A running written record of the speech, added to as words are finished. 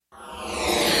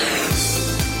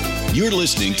You're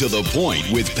listening to The Point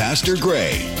with Pastor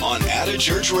Gray on At a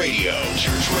Church Radio.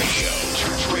 Church Radio.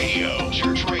 Church Radio.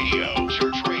 Church Radio.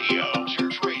 Church Radio.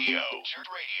 Church Radio. Church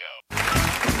Radio.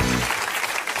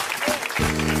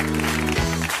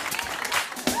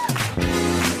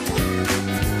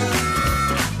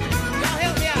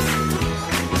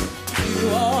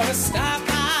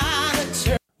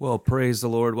 Well, praise the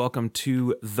Lord. Welcome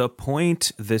to The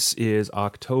Point. This is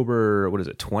October,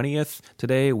 20th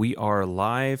today. We are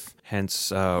live,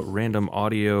 hence random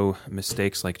audio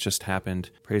mistakes like just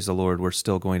happened. Praise the Lord. We're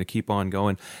still going to keep on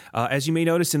going. As you may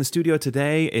notice in the studio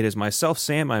today, it is myself,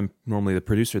 Sam. I'm normally the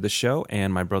producer of the show,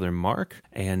 and my brother, Mark.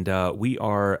 And we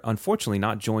are unfortunately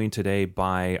not joined today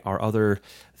by our other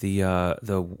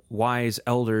the wise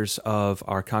elders of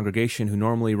our congregation who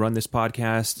normally run this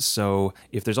podcast. So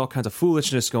if there's all kinds of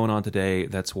foolishness going on today,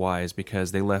 that's wise,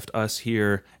 because they left us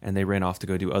here and they ran off to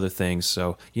go do other things.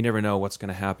 So you never know what's going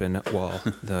to happen while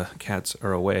the cats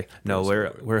are away. No,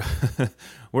 we're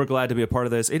we're glad to be a part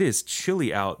of this. It is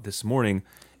chilly out this morning.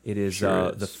 It is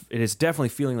it is definitely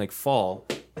feeling like fall.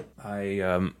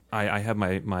 I have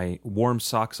my warm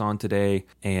socks on today,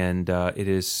 and it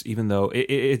is, even though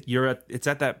it's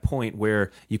at that point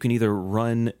where you can either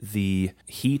run the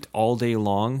heat all day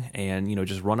long and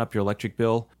just run up your electric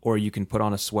bill, or you can put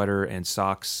on a sweater and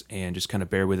socks and just kind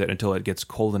of bear with it until it gets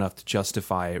cold enough to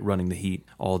justify running the heat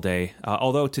all day.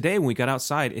 Although today when we got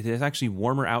outside, it is actually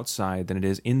warmer outside than it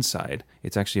is inside.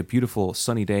 It's actually a beautiful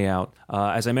sunny day out.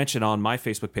 As I mentioned on my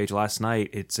Facebook page last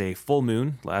night, it's a full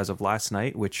moon as of last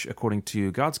night, which according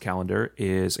to God's calendar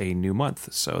is a new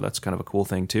month. So that's kind of a cool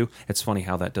thing too. It's funny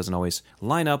how that doesn't always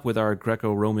line up with our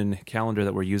Greco-Roman calendar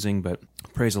that we're using, but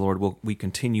praise the Lord, we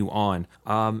continue on.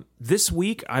 This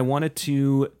week I wanted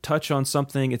to touch on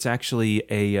something. It's actually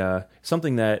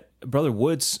something that Brother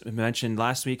Woods mentioned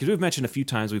last week, because we've mentioned a few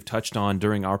times, we've touched on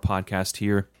during our podcast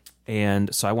here.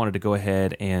 And so I wanted to go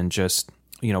ahead and just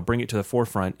bring it to the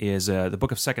forefront, is the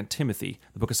book of 2 Timothy.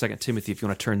 The book of 2 Timothy, if you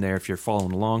want to turn there, if you're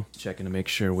following along. Checking to make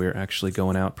sure we're actually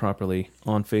going out properly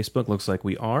on Facebook. Looks like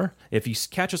we are. If you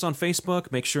catch us on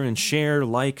Facebook, make sure and share,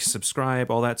 like, subscribe,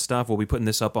 all that stuff. We'll be putting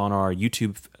this up on our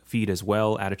YouTube feed as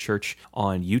well, At a Church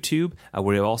on YouTube.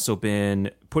 We've also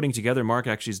been putting together, Mark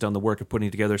actually has done the work of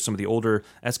putting together some of the older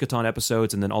Eschaton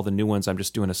episodes, and then all the new ones, I'm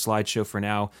just doing a slideshow for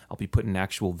now. I'll be putting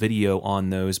actual video on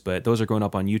those, but those are going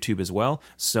up on YouTube as well.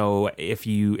 So if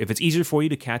it's easier for you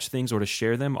to catch things or to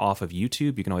share them off of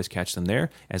YouTube, you can always catch them there,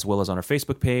 as well as on our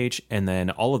Facebook page. And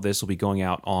then all of this will be going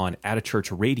out on At a Church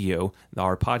Radio,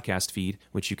 our podcast feed,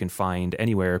 which you can find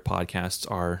anywhere podcasts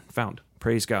are found.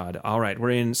 Praise God. All right,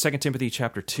 we're in 2 Timothy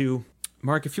chapter 2.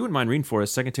 Mark, if you wouldn't mind reading for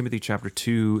us, 2 Timothy chapter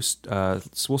 2, so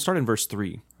we'll start in verse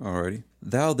 3. Alrighty.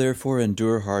 Thou therefore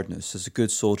endure hardness as a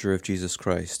good soldier of Jesus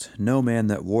Christ. No man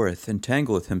that warreth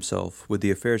entangleth himself with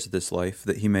the affairs of this life,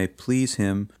 that he may please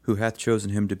him who hath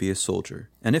chosen him to be a soldier.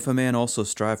 And if a man also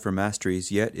strive for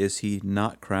masteries, yet is he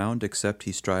not crowned, except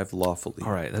he strive lawfully.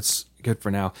 All right, that's good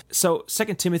for now. So 2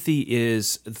 Timothy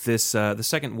is this the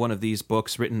second one of these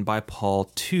books written by Paul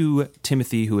to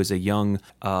Timothy, who is a young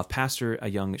pastor, a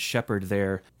young shepherd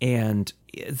there. And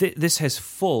this has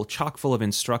chock full of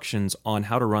instructions on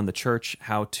how to run the church,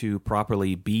 how to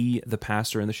properly be the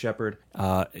pastor and the shepherd,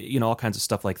 all kinds of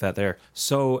stuff like that there.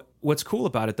 So what's cool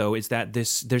about it, though, is that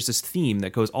there's this theme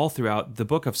that goes all throughout the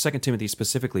book of 2 Timothy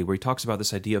specifically, where he talks about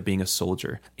this idea of being a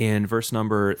soldier. In verse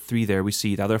number 3 there, we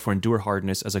see, thou therefore endure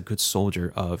hardness as a good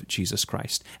soldier of Jesus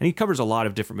Christ. And he covers a lot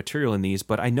of different material in these,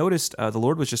 but I noticed the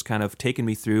Lord was just kind of taking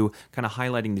me through, kind of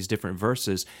highlighting these different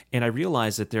verses, and I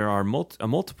realized that there are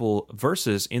multiple verses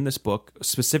in this book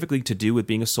specifically to do with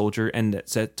being a soldier, and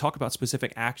that talk about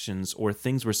specific actions or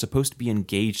things we're supposed to be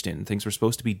engaged in, things we're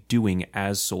supposed to be doing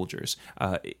as soldiers.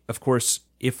 Of course,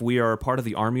 if we are a part of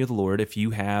the army of the Lord, if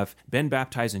you have been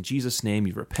baptized in Jesus' name,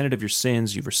 you've repented of your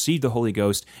sins, you've received the Holy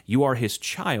Ghost, you are his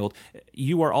child,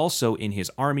 you are also in his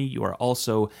army, you are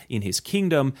also in his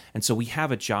kingdom, and so we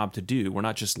have a job to do. We're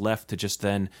not just left to just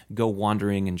then go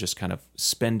wandering and just kind of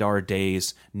spend our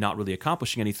days not really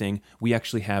accomplishing anything. We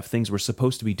actually have things we're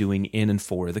supposed to be doing in and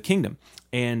for the kingdom.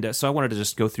 And so I wanted to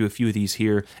just go through a few of these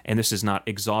here, and this is not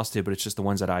exhaustive, but it's just the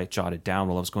ones that I jotted down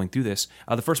while I was going through this.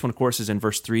 The first one, of course, is in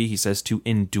verse 3. He says to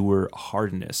endure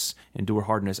hardness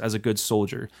as a good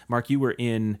soldier. Mark, you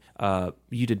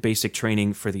did basic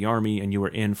training for the Army, and you were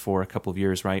in for a couple of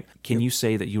years, right? Can you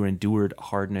say that you endured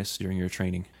hardness during your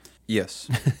training? Yes.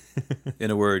 In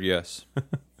a word, yes.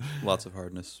 Lots of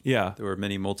hardness. Yeah. There were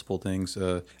multiple things.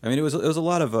 It was a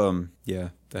lot of,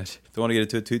 that don't want to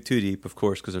get into it too deep, of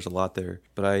course, because there's a lot there.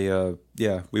 But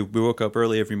we woke up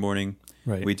early every morning,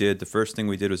 Right. The first thing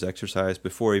we did was exercise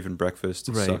before even breakfast.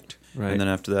 It sucked. Right. And then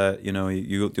after that,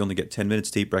 you only get 10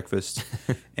 minutes to eat breakfast.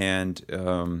 And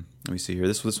let me see here.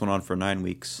 This went on for 9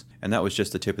 weeks. And that was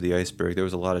just the tip of the iceberg. There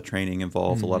was a lot of training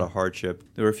involved, a lot of hardship.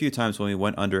 There were a few times when we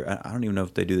went under, I don't even know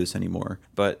if they do this anymore,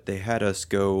 but they had us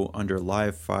go under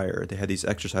live fire. They had these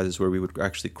exercises where we would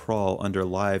actually crawl under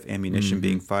live ammunition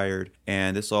being fired.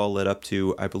 And this all led up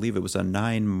to, I believe it was a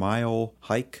 9-mile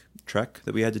trek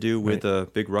that we had to do with a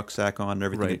big rucksack on and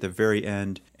everything at the very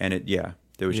end. And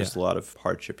there was just a lot of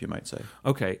hardship, you might say.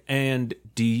 Okay. And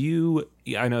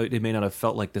I know it may not have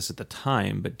felt like this at the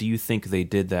time, but do you think they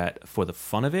did that for the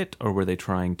fun of it, or were they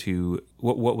trying to,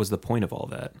 what was the point of all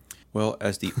that? Well,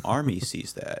 as the Army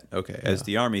sees that,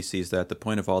 the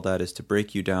point of all that is to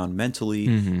break you down mentally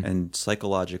and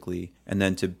psychologically, and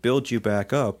then to build you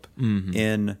back up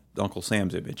in Uncle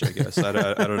Sam's image, I guess. I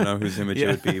don't know whose image it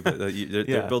would be, but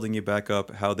they're building you back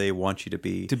up how they want you to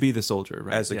be. To be the soldier,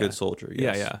 right? As a good soldier,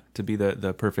 yes. Yeah. To be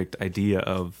the perfect idea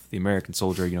of the American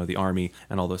soldier, the Army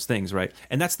and all those things, right?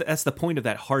 And that's the point of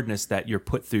that hardness that you're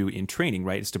put through in training,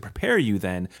 right? Is to prepare you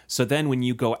then. So then when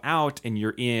you go out and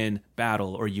you're in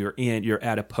battle, or you're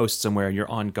at a post somewhere and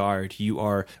you're on guard, you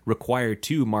are required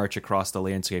to march across the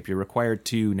landscape. You're required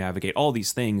to navigate all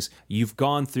these things. You've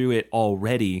gone through it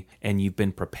already and you've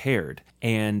been prepared.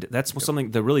 And that's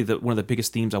something that really one of the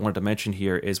biggest themes I wanted to mention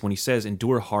here is when he says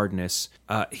endure hardness,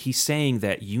 he's saying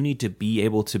that you need to be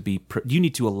able to you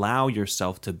need to allow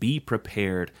yourself to be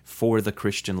prepared for the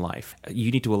Christian life. You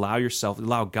need to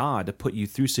allow God to put you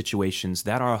through situations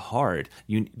that are hard,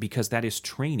 because that is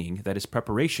training, that is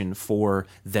preparation for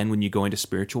then when you go into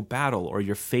spiritual battle, or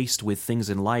you're faced with things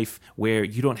in life where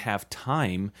you don't have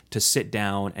time to sit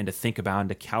down and to think about and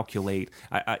to calculate.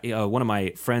 One of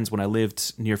my friends, when I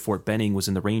lived near Fort Benning, was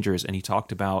in the Rangers, and he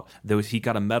talked about he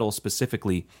got a medal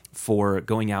specifically for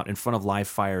going out in front of live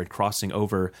fire and crossing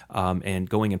over and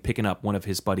going and picking up one of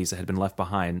his buddies that had been left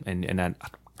behind, and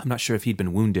I'm not sure if he'd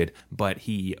been wounded, but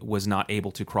he was not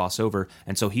able to cross over.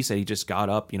 And so he said he just got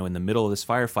up, in the middle of this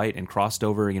firefight and crossed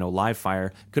over, live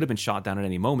fire. Could have been shot down at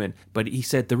any moment. But he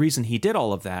said the reason he did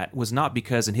all of that was not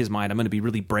because in his mind, I'm going to be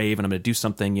really brave and I'm going to do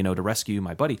something, to rescue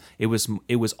my buddy. It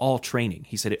was all training.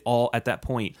 He said it all at that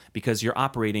point, because you're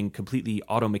operating completely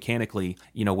automechanically,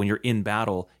 when you're in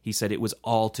battle. He said it was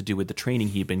all to do with the training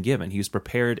he'd been given. He was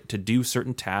prepared to do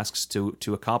certain tasks,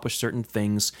 to accomplish certain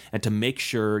things, and to make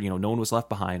sure, no one was left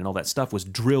behind. And all that stuff was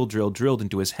drilled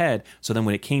into his head. So then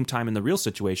when it came time in the real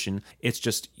situation, it's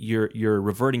just you're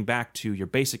reverting back to your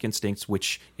basic instincts,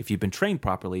 which if you've been trained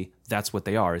properly, that's what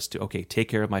they are, is to, take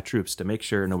care of my troops, to make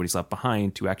sure nobody's left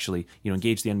behind, to actually,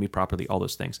 engage the enemy properly, all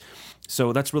those things.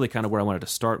 So that's really kind of where I wanted to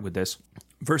start with this.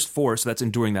 Verse 4, so that's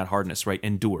enduring that hardness, right?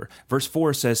 Endure. Verse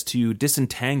 4 says to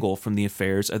disentangle from the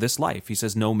affairs of this life. He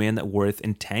says, no man that warreth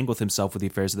entangleth himself with the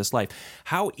affairs of this life.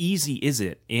 How easy is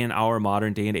it in our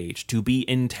modern day and age to be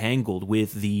entangled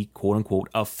with the quote-unquote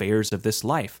affairs of this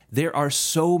life? There are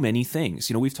so many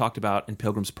things. We've talked about in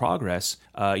Pilgrim's Progress,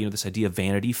 this idea of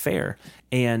Vanity Fair.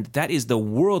 And that is the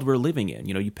world we're living in.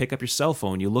 You pick up your cell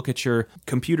phone, you look at your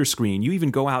computer screen, you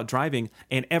even go out driving,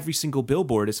 and every single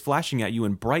billboard is flashing at you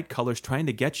in bright colors, trying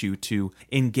to get you to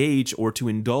engage or to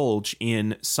indulge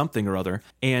in something or other.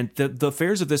 And the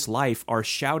affairs of this life are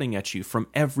shouting at you from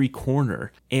every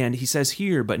corner. And he says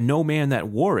here, but no man that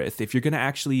warreth, if you're going to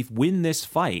actually win this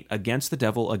fight against the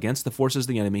devil, against the forces of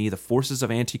the enemy, the forces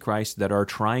of Antichrist that are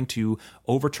trying to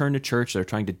overturn the church, that are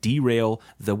trying to derail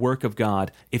the work of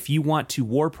God, if you want to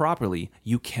war properly,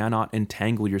 you cannot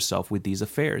entangle yourself with these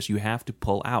affairs. You have to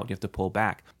pull out. You have to pull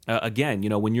back. Again,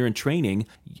 when you're in training,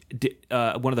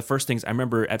 one of the first things I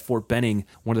remember at Fort Benning,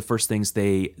 one of the first things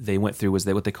they went through was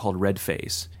what they called red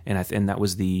phase, and that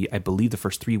was I believe the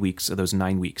first 3 weeks of those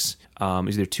 9 weeks. It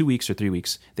was either 2 weeks or 3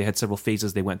 weeks. They had several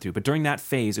phases they went through, but during that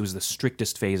phase, it was the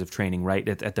strictest phase of training. Right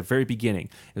at the very beginning,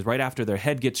 it was right after their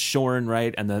head gets shorn,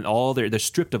 right, and then they're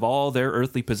stripped of all their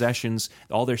earthly possessions,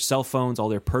 all their cell phones, all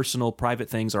their personal private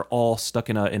things are all stuck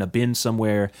in a bin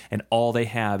somewhere, and all they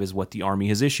have is what the Army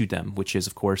has issued them, which is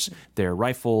of course their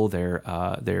rifle, their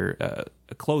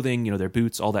clothing, their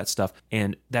boots, all that stuff.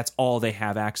 And that's all they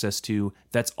have access to.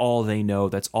 That's all they know.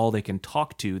 That's all they can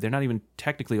talk to. They're not even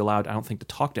technically allowed, I don't think, to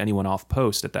talk to anyone off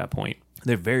post at that point.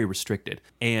 They're very restricted.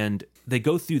 And they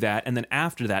go through that, and then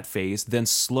after that phase, then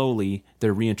slowly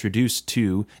they're reintroduced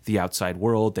to the outside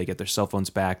world. They get their cell phones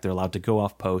back. They're allowed to go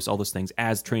off post, all those things.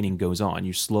 As training goes on,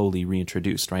 you're slowly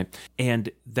reintroduced, right? And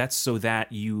that's so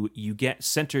that you get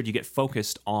centered, you get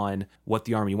focused on what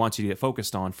the Army wants you to get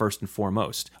focused on first and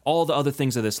foremost. All the other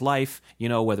things of this life,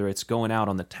 whether it's going out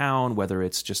on the town, whether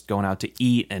it's just going out to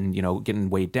eat and, getting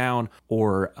weighed down,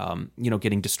 or,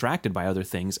 getting distracted by other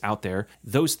things out there,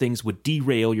 those things would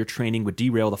derail your training, would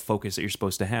derail the focus that you're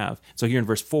supposed to have. So here in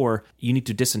verse 4, you need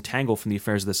to disentangle from the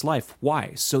affairs of this life.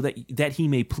 Why? So that he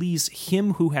may please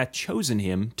him who hath chosen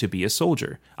him to be a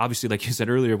soldier. Obviously, like you said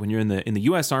earlier, when you're in the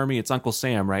U.S. Army, it's Uncle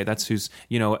Sam, right? That's who's,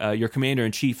 your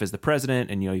commander-in-chief is the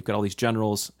president, and, you've got all these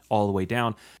generals all the way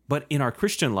down. But in our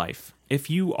Christian life, if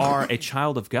you are a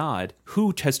child of God,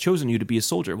 who has chosen you to be a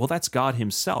soldier? Well, that's God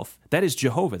himself. That is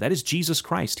Jehovah. That is Jesus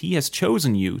Christ. He has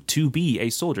chosen you to be a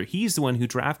soldier. He's the one who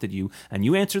drafted you, and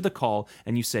you answered the call,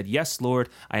 and you said, yes, Lord,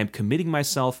 I am committing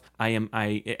myself. At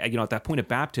that point of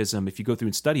baptism, if you go through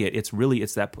and study it,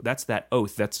 that's that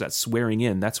oath, that's that swearing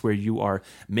in. That's where you are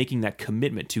making that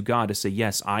commitment to God to say,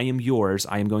 yes, I am yours.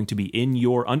 I am going to be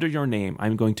under your name.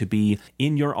 I'm going to be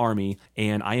in your army,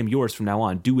 and I am yours from now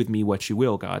on. Do with me what you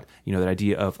will, God. That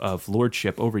idea of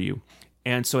lordship over you.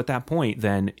 And so at that point,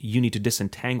 then you need to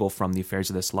disentangle from the affairs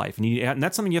of this life. And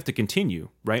that's something you have to continue,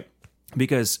 right?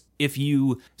 Because if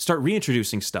you start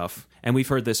reintroducing stuff, and we've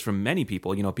heard this from many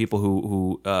people, people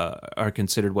who are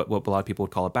considered what a lot of people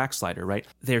would call a backslider, right?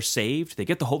 They're saved, they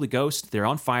get the Holy Ghost, they're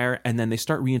on fire, and then they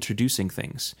start reintroducing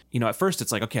things. At first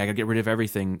it's like, okay, I gotta get rid of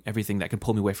everything that can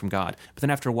pull me away from God. But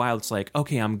then after a while, it's like,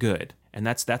 okay, I'm good. And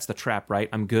that's the trap, right?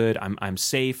 I'm good. I'm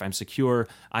safe. I'm secure.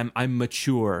 I'm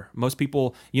mature. Most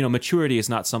people, maturity is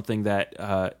not something that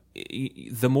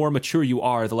the more mature you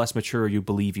are, the less mature you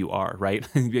believe you are, right?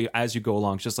 As you go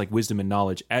along, it's just like wisdom and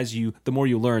knowledge. The more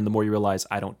you learn, the more you realize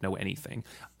I don't know anything.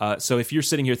 So if you're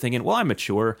sitting here thinking, well, I'm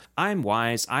mature, I'm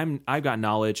wise, I've got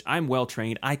knowledge, I'm well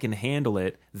trained, I can handle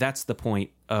it. That's the point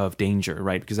of danger,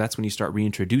 right? Because that's when you start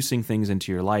reintroducing things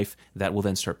into your life that will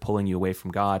then start pulling you away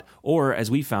from God. Or as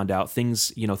we found out,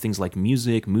 things like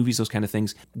music, movies, those kind of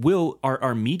things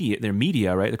are media. They're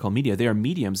media, right? They're called media. They are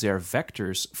mediums. They are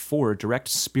vectors for direct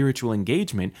spiritual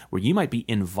engagement, where you might be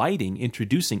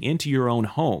introducing into your own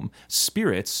home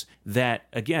spirits that,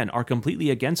 again, are completely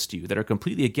against you, that are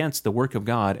completely against the work of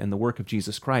God and the work of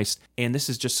Jesus Christ. And this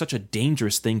is just such a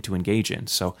dangerous thing to engage in.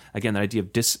 So again, that idea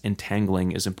of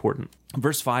disentangling is important.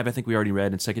 Verse 5, I think we already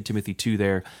read in 2 Timothy 2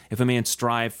 there, if a man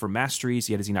strive for masteries,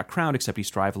 yet is he not crowned, except he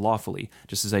strive lawfully.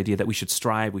 Just this idea that we should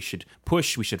strive, we should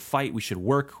push, we should fight, we should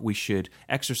work, we should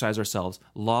exercise ourselves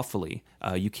lawfully.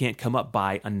 You can't come up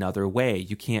by another way.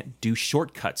 You can't do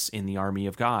shortcuts in the army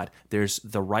of God. There's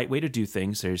the right way to do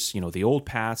things. There's, the old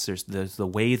paths. There's the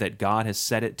way that God has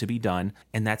set it to be done,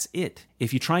 and that's it.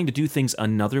 If you're trying to do things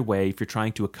another way, if you're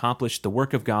trying to accomplish the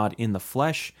work of God in the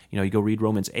flesh, you go read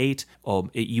Romans 8,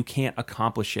 you can't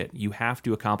accomplish it. You have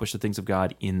to accomplish the things of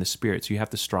God in the Spirit, so you have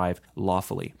to strive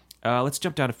lawfully. Let's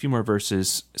jump down a few more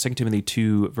verses. 2 Timothy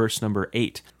 2, verse number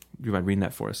 8. You mind reading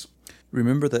that for us?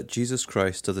 Remember that Jesus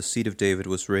Christ of the seed of David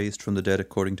was raised from the dead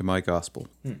according to my gospel.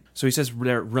 So he says,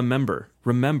 remember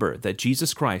that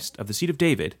Jesus Christ of the seed of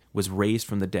David was raised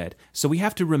from the dead. So we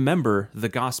have to remember the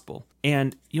gospel.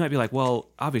 And you might be like, well,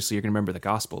 obviously you're going to remember the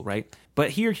gospel, right?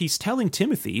 But here he's telling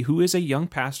Timothy, who is a young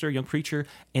pastor, young preacher,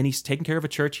 and he's taking care of a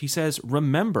church. He says,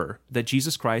 remember that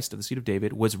Jesus Christ of the seed of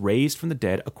David was raised from the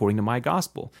dead according to my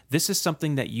gospel. This is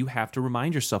something that you have to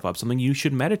remind yourself of, something you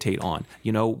should meditate on.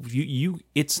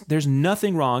 There's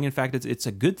nothing wrong. In fact, it's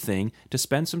a good thing to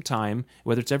spend some time,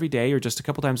 whether it's every day or just a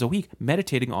couple times a week,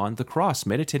 meditating on the cross,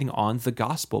 meditating on the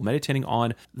gospel, meditating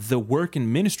on the work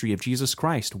and ministry of Jesus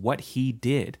Christ, what he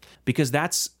did. Because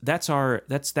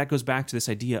that goes back to this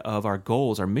idea of our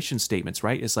goals, our mission statements,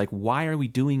 right? It's like, why are we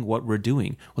doing what we're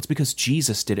doing? Well, it's because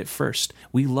Jesus did it first.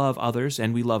 We love others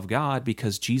and we love God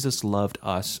because Jesus loved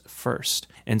us first.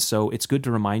 And so it's good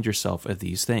to remind yourself of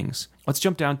these things. Let's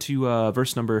jump down to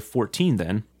verse number 14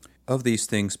 then. Of these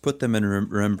things put them in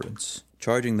remembrance,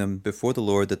 charging them before the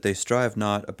Lord that they strive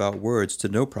not about words to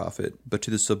no profit, but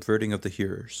to the subverting of the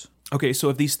hearers. Okay, so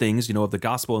of these things, of the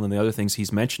gospel and then the other things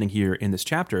he's mentioning here in this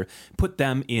chapter, put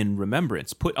them in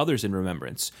remembrance, put others in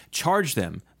remembrance, charge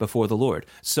them before the Lord.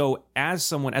 So as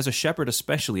a shepherd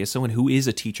especially, as someone who is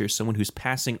a teacher, someone who's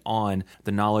passing on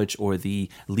the knowledge or the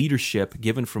leadership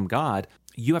given from God,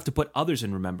 you have to put others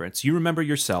in remembrance. You remember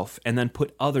yourself and then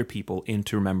put other people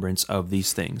into remembrance of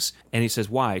these things. And he says,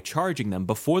 why? Charging them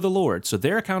before the Lord. So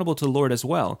they're accountable to the Lord as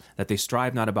well, that they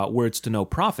strive not about words to no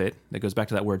profit. That goes back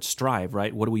to that word strive,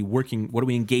 right? What are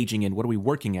we engaging in? What are we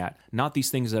working at? Not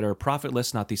these things that are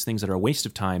profitless, not these things that are a waste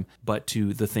of time, but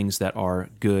to the things that are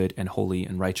good and holy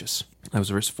and righteous. That was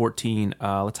verse 14.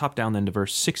 Let's hop down then to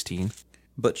verse 16.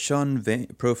 But shun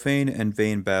profane and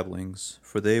vain babblings,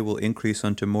 for they will increase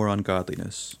unto more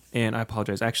ungodliness. And I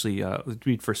apologize. Actually,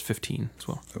 read verse 15 as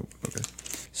well. Oh, okay.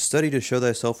 Study to show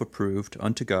thyself approved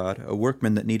unto God, a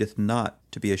workman that needeth not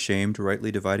to be ashamed,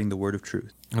 rightly dividing the word of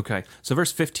truth. Okay, so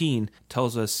verse 15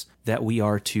 tells us that we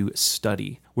are to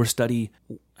study. We're study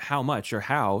how much or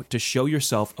how to show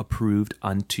yourself approved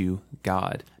unto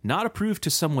God. Not approved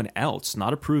to someone else,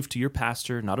 not approved to your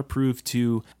pastor, not approved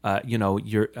to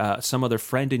your some other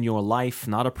friend in your life,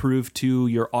 not approved to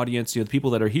your audience, the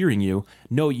people that are hearing you.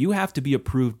 No, you have to be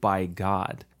approved by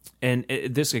God. And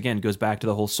this, again, goes back to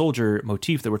the whole soldier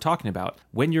motif that we're talking about.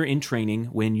 When you're in training,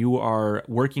 when you are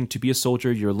working to be a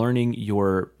soldier, you're learning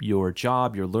your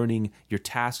job, you're learning your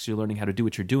tasks, you're learning how to do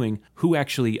what you're doing. Who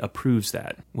actually approves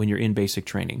that when you're in basic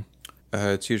training?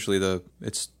 It's usually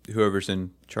it's whoever's in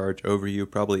charge over you.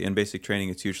 Probably in basic training,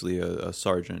 it's usually a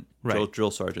sergeant, right. drill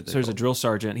sergeant. So there's a drill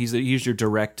sergeant. He's your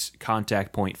direct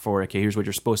contact point for, okay, here's what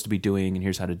you're supposed to be doing, and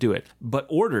here's how to do it. But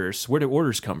orders, where do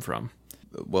orders come from?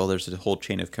 Well, there's a whole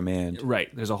chain of command.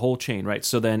 Right. There's a whole chain, right?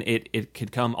 So then it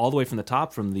could come all the way from the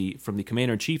top, from the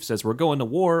commander-in-chief says we're going to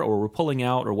war or we're pulling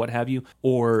out or what have you,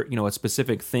 or a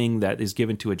specific thing that is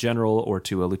given to a general or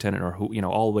to a lieutenant or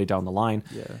all the way down the line.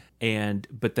 Yeah.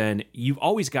 But then you've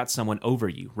always got someone over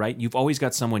you, right? You've always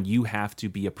got someone you have to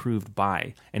be approved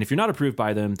by. And if you're not approved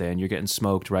by them, then you're getting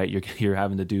smoked, right? You're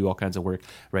having to do all kinds of work,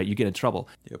 right? You get in trouble.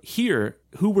 Yep. Here,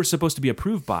 who we're supposed to be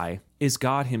approved by is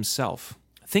God himself.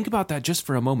 Think about that just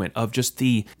for a moment, of just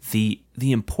the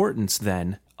importance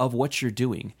then of what you're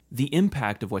doing, the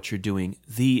impact of what you're doing,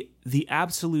 the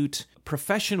absolute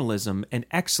professionalism and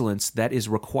excellence that is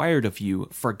required of you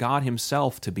for God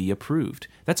himself to be approved.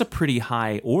 That's a pretty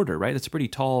high order, right? That's a pretty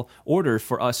tall order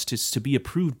for us to be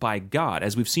approved by God.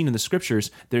 As we've seen in the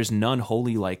scriptures, there's none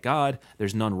holy like God,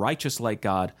 there's none righteous like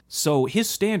God. So his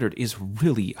standard is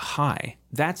really high.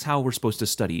 That's how we're supposed to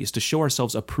study, is to show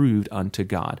ourselves approved unto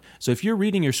God. So if you're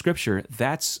reading your scripture,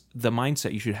 that's the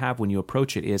mindset you should have when you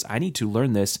approach it, is I need to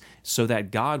learn this so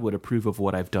that God would approve of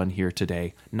what I've done here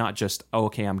today. Not just, oh,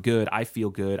 okay, I'm good, I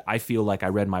feel like I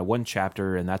read my one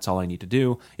chapter and that's all I need to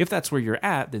do. If that's where you're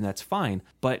at, then that's fine.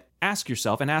 But ask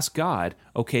yourself and ask God,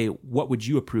 okay, what would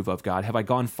you approve of, God? Have I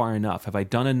gone far enough? Have I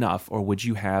done enough? Or would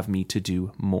you have me to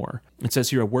do more? It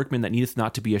says here, a workman that needeth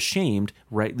not to be ashamed,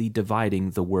 rightly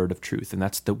dividing the word of truth. And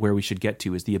that's where we should get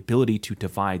to, is the ability to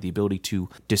divide, the ability to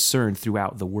discern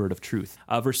throughout the word of truth.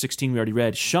 Verse 16, we already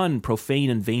read, shun profane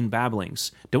and vain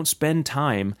babblings. Don't spend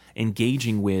time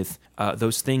engaging with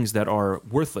those things that are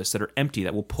worthless, that are empty,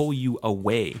 that will pull you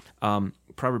away.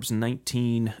 Proverbs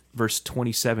 19, verse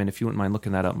 27, if you wouldn't mind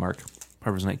looking that up, Mark.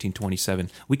 Proverbs 19:27.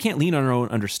 We can't lean on our own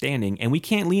understanding, and we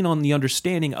can't lean on the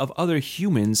understanding of other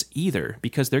humans either,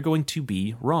 because they're going to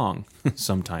be wrong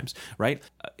sometimes, right?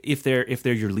 If they're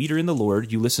your leader in the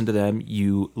Lord, you listen to them,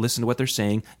 you listen to what they're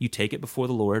saying, you take it before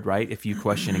the Lord, right? If you're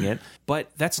questioning it, but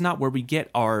that's not where we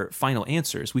get our final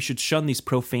answers. We should shun these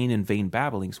profane and vain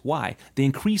babblings. Why? They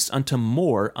increase unto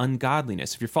more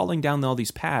ungodliness. If you're falling down all these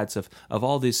paths of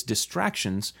all these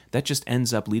distractions, that just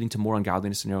ends up leading to more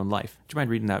ungodliness in your own life. Do you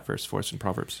mind reading that verse for us in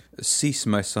Proverbs? Cease,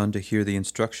 my son, to hear the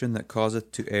instruction that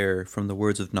causeth to err from the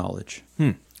words of knowledge.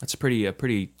 That's a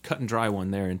pretty cut and dry one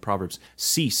there in Proverbs.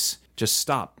 Cease. Just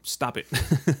stop it.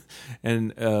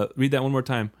 And read that one more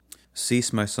time.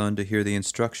 Cease, my son, to hear the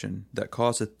instruction that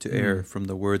causeth to err from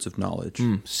the words of knowledge.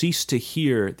 Cease to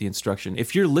hear the instruction.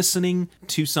 If you're listening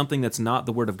to something that's not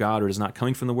the word of God or is not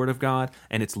coming from the word of God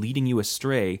and it's leading you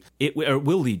astray, it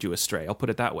will lead you astray. I'll put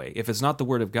it that way. If it's not the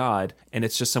word of God and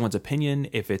it's just someone's opinion,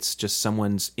 if it's just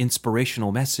someone's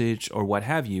inspirational message or what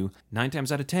have you, 9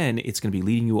 times out of 10, it's going to be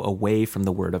leading you away from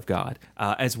the word of God.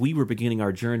 As we were beginning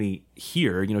our journey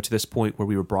here, to this point where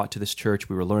we were brought to this church,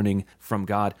 we were learning from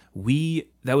God,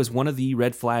 that was one of the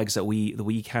red flags that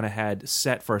we kind of had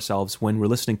set for ourselves when we're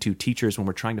listening to teachers, when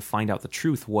we're trying to find out the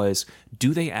truth, was,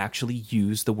 do they actually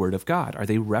use the word of God? Are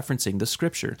they referencing the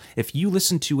scripture? If you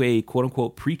listen to a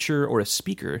quote-unquote preacher or a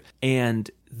speaker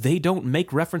and they don't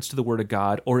make reference to the Word of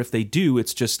God, or if they do,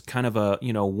 it's just kind of a,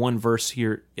 one verse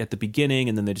here at the beginning,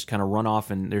 and then they just kind of run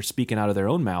off and they're speaking out of their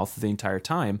own mouth the entire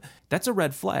time. That's a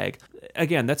red flag.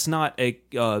 Again, that's not a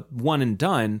one and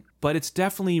done, but it's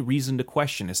definitely reason to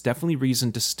question. It's definitely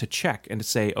reason to check and to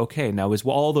say, okay, now is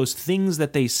all those things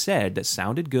that they said that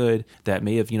sounded good, that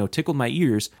may have, tickled my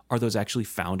ears, are those actually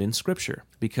found in Scripture?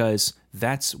 Because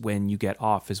that's when you get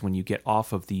off, is when you get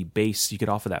off of the base, you get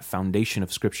off of that foundation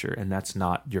of Scripture, and that's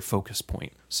not your focus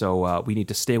point. So we need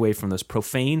to stay away from those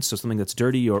profane, so something that's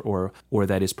dirty or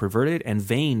that is perverted, and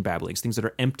vain babblings, things that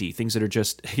are empty, things that are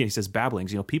just, he says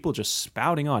babblings, people just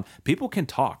spouting on. People can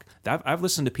talk. I've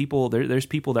listened to people, there's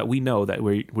people that we know that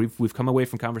we've come away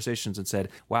from conversations and said,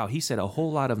 wow, he said a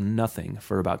whole lot of nothing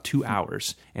for about 2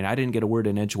 hours, and I didn't get a word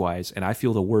in edgewise, and I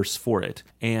feel the worse for it.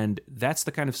 And that's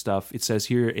the kind of stuff it says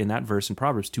here in that verse in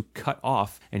Proverbs to cut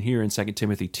off. And here in 2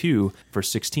 Timothy 2, verse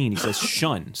 16, he says,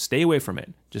 shun, stay away from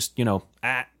it. Just,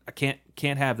 I can't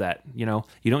have that. You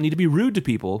don't need to be rude to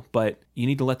people, but you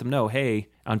need to let them know, hey,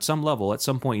 on some level, at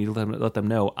some point, you need to let them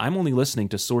know, I'm only listening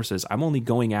to sources. I'm only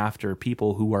going after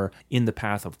people who are in the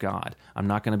path of God. I'm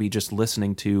not going to be just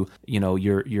listening to,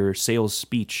 your sales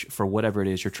speech for whatever it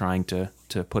is you're trying to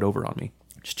put over on me.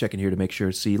 Just checking here to make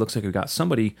sure. See, looks like we've got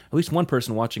somebody, at least one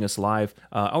person watching us live.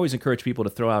 I always encourage people to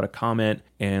throw out a comment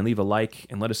and leave a like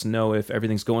and let us know if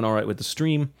everything's going all right with the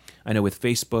stream. I know with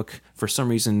Facebook, for some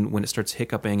reason, when it starts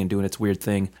hiccuping and doing its weird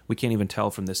thing, we can't even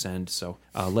tell from this end. So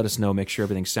let us know, make sure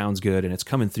everything sounds good and it's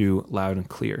coming through loud and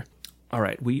clear. All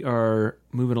right, we are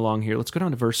moving along here. Let's go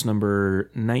down to verse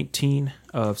number 19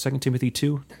 of 2 Timothy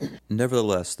 2.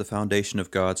 Nevertheless, the foundation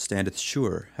of God standeth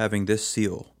sure, having this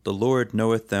seal, the Lord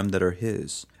knoweth them that are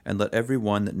his, and let every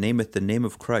one that nameth the name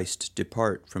of Christ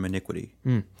depart from iniquity.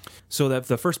 So that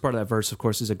the first part of that verse, of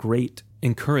course, is a great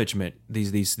encouragement.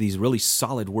 These really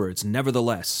solid words.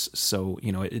 Nevertheless, so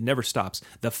it never stops.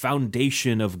 The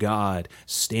foundation of God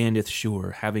standeth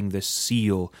sure, having this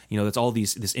seal. That's all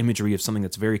this imagery of something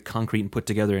that's very concrete and put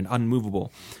together and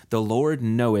unmovable. The Lord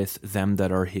knoweth them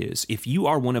that are his. If you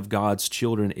are one of God's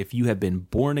children, if you have been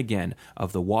born again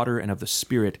of the water and of the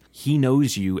Spirit, he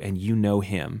knows you and you know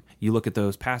him. You look at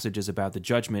those passages about the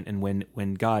judgment, and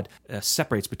when God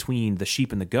separates between the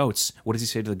sheep and the goats, what does he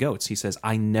say to the goats? He says,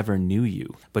 I never knew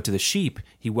you. But to the sheep,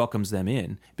 he welcomes them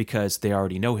in because they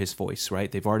already know his voice,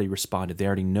 right? They've already responded. They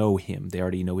already know him. They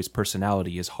already know his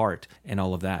personality, his heart, and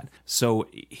all of that. So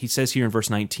he says here in verse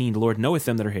 19, the Lord knoweth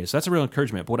them that are his. So that's a real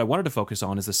encouragement. But what I wanted to focus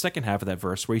on is the second half of that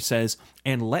verse where he says,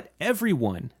 and let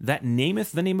everyone that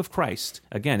nameth the name of Christ.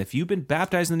 Again, if you've been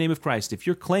baptized in the name of Christ, if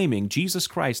you're claiming Jesus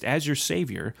Christ as your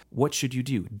Savior, what should you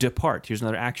do? Depart. Here's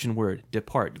another action word.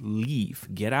 Depart. Leave.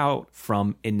 Get out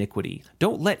from iniquity.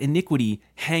 Don't let iniquity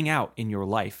hang out in your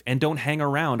life, and don't hang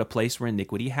around a place where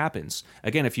iniquity happens.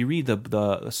 Again, if you read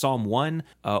the Psalm 1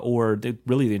 or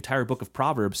really the entire book of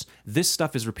Proverbs, this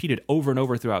stuff is repeated over and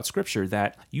over throughout Scripture,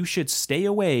 that you should stay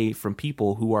away from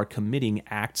people who are committing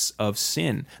acts of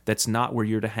sin. That's not where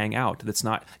you're to hang out.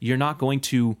 You're not going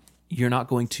to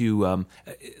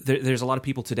there's a lot of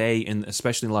people today, and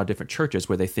especially in a lot of different churches,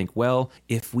 where they think, well,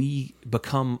 if we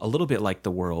become a little bit like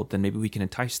the world, then maybe we can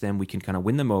entice them, we can kind of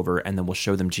win them over, and then we'll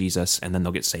show them Jesus, and then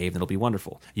they'll get saved, and it'll be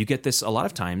wonderful. You get this a lot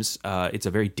of times. It's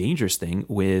a very dangerous thing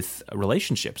with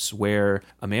relationships, where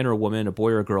a man or a woman, a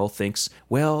boy or a girl thinks,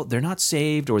 well, they're not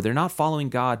saved, or they're not following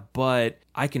God, but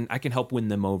I can help win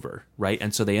them over, right?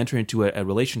 And so they enter into a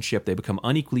relationship, they become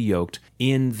unequally yoked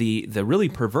in the really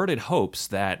perverted hopes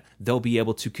that they'll be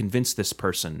able to convince this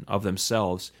person of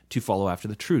themselves to follow after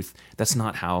the truth. That's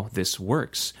not how this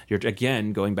works. You're,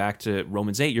 again, going back to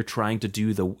Romans 8, you're trying to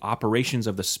do the operations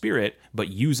of the Spirit, but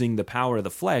using the power of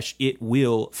the flesh, it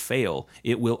will fail.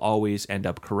 It will always end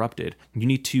up corrupted. You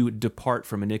need to depart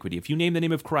from iniquity. If you name the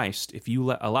name of Christ, if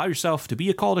you allow yourself to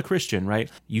be called a Christian, right,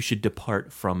 you should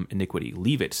depart from iniquity.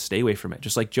 Leave it. Stay away from it.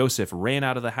 Just like Joseph ran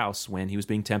out of the house when he was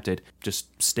being tempted,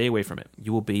 just stay away from it.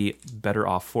 You will be better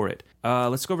off for it.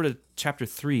 Let's go over to chapter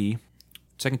 3,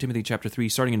 2 Timothy chapter 3,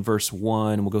 starting in verse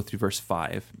 1, and we'll go through verse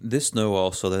 5. This know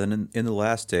also, that in the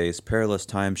last days perilous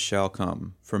times shall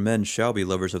come. For men shall be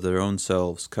lovers of their own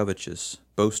selves, covetous,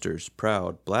 boasters,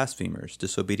 proud, blasphemers,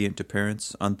 disobedient to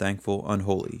parents, unthankful,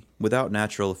 unholy, without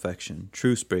natural affection,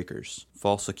 truce breakers,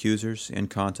 false accusers,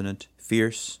 incontinent,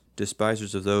 fierce,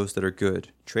 despisers of those that are good,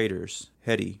 traitors,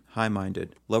 heady,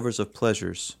 high-minded, lovers of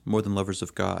pleasures more than lovers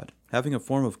of God, having a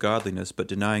form of godliness but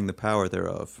denying the power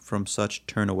thereof. From such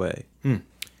turn away.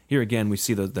 Here again, we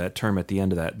see that term at the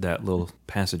end of that little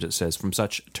passage that says, "From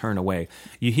such turn away."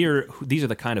 You hear these are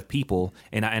the kind of people,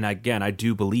 and again, I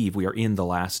do believe we are in the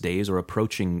last days or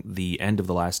approaching the end of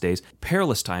the last days.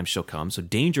 Perilous times shall come, so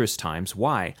dangerous times.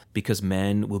 Why? Because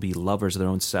men will be lovers of their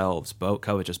own selves,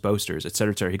 covetous, boasters,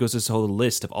 etc., etc. He goes this whole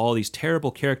list of all these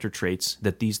terrible character traits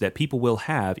that people will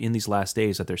have in these last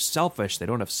days, that they're selfish, they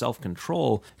don't have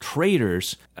self-control,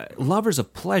 traitors, lovers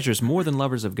of pleasures more than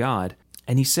lovers of God.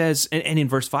 And he says, and in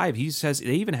verse 5, he says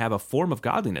they even have a form of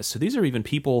godliness. So these are even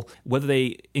people, whether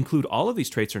they include all of these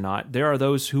traits or not, there are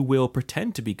those who will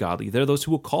pretend to be godly. There are those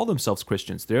who will call themselves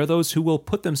Christians. There are those who will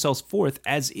put themselves forth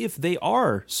as if they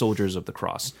are soldiers of the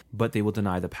cross, but they will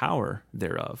deny the power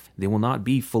thereof. They will not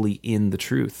be fully in the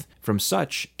truth. From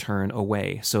such, turn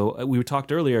away. So we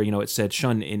talked earlier, it said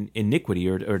shun iniquity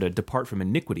or to depart from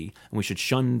iniquity, and we should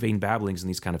shun vain babblings and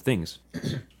these kind of things.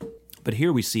 But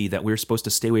here we see that we're supposed to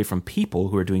stay away from people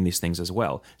who are doing these things as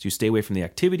well. So you stay away from the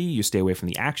activity, you stay away from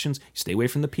the actions, you stay away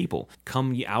from the people.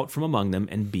 Come ye out from among them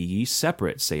and be ye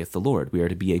separate, saith the Lord. We are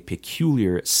to be a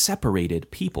peculiar,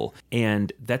 separated people.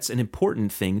 And that's an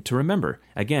important thing to remember.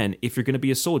 Again, if you're going to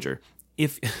be a soldier,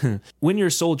 when you're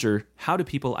a soldier, how do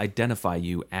people identify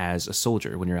you as a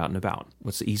soldier when you're out and about?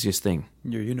 What's the easiest thing?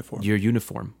 Your uniform. Your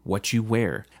uniform, what you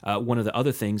wear. One of the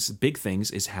other things, big things,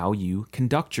 is how you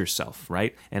conduct yourself,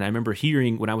 right? And I remember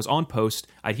hearing, when I was on post,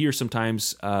 I'd hear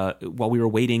sometimes while we were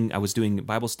waiting, I was doing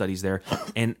Bible studies there,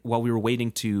 and while we were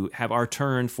waiting to have our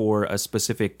turn for a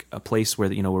specific place where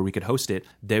we could host it,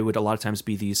 there would a lot of times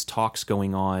be these talks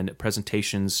going on,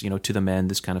 presentations, to the men,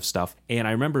 this kind of stuff. And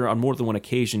I remember on more than one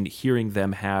occasion hearing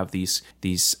them have these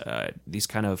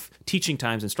kind of teaching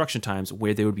times, instruction times,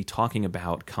 where they would be talking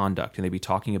about conduct, and they'd be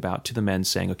talking about to the men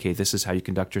saying, okay, this is how you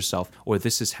conduct yourself, or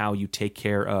this is how you take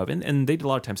care of, and they'd a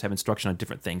lot of times have instruction on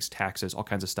different things, taxes, all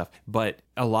kinds of stuff, but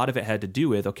a lot of it had to do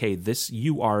with, okay,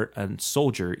 you are a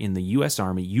soldier in the U.S.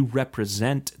 Army, you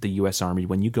represent the U.S. Army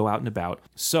when you go out and about,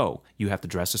 so you have to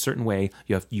dress a certain way,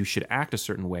 you should act a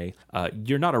certain way,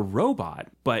 you're not a robot,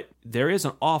 but there is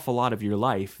an awful lot of your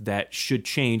life that should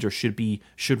change or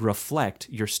should reflect,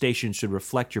 your station should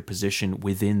reflect your position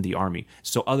within the Army.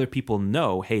 So other people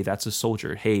know, hey, that's a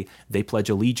soldier. Hey, they pledge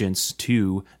allegiance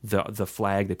to the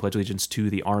flag. They pledge allegiance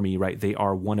to the Army, right? They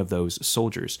are one of those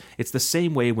soldiers. It's the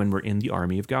same way when we're in the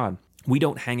Army of God. We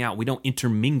don't hang out, we don't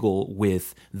intermingle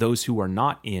with those who are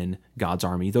not in God's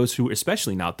army,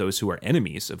 especially not those who are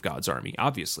enemies of God's army,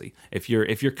 obviously. If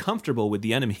you're comfortable with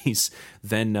the enemies,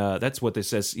 then that's what this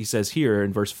says. He says here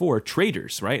in verse 4,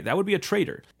 traitors, right? That would be a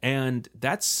traitor. And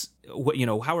that's what,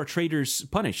 how are traitors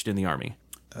punished in the army?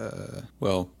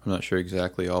 Well, I'm not sure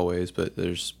exactly always, but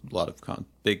there's a lot of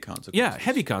big consequences. Yeah,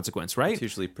 heavy consequence, right? It's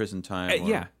usually prison time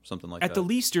or something like that. At the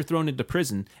least, you're thrown into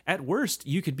prison. At worst,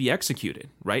 you could be executed,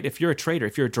 right? If you're a traitor,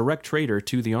 if you're a direct traitor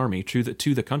to the army, to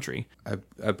the country.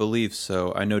 I believe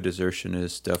so. I know desertion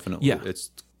is definitely,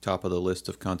 it's top of the list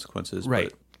of consequences.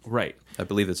 Right, right. I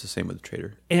believe it's the same with the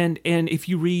traitor. And if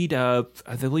you read, I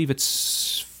believe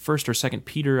it's 1st or 2nd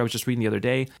Peter, I was just reading the other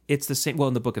day, it's the same, well,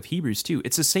 in the book of Hebrews too,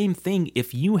 it's the same thing.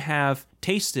 If you have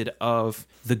tasted of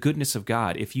the goodness of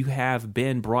God, if you have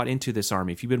been brought into this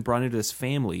army, if you've been brought into this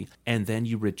family, and then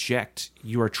you reject,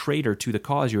 you're a traitor to the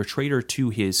cause, you're a traitor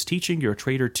to his teaching, you're a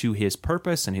traitor to his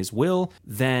purpose and his will,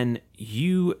 then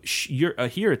you're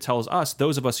here it tells us,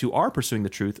 those of us who are pursuing the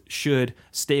truth, should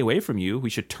stay away from you. We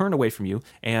should turn away from you.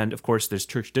 And of course, there's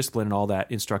church discipline and all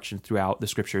that instruction throughout the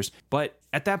scriptures. But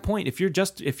at that point, if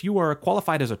you are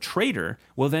qualified as a traitor,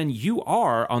 well, then you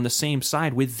are on the same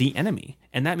side with the enemy.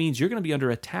 And that means you're going to be under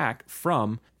attack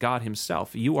from God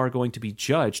himself. You are going to be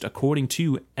judged according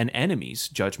to an enemy's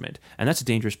judgment. And that's a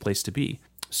dangerous place to be.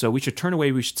 So we should turn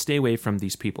away. We should stay away from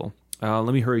these people.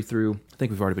 Let me hurry through. I think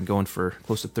we've already been going for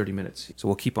close to 30 minutes. So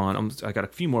we'll keep on. I got a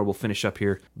few more. We'll finish up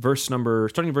here.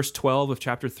 Starting in verse 12 of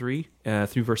chapter 3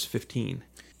 through verse 15.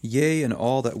 Yea, and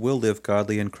all that will live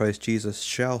godly in Christ Jesus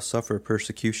shall suffer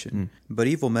persecution. But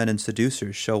evil men and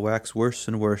seducers shall wax worse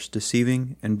and worse,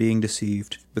 deceiving and being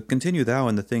deceived. But continue thou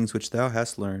in the things which thou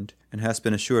hast learned, and hast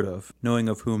been assured of, knowing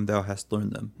of whom thou hast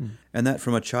learned them. And that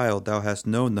from a child thou hast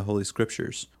known the Holy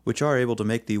Scriptures, which are able to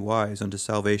make thee wise unto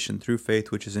salvation through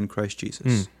faith which is in Christ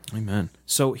Jesus. Amen.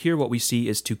 So here what we see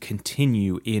is to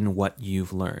continue in what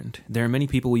you've learned. There are many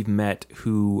people we've met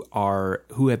who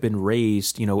have been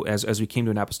raised, as we came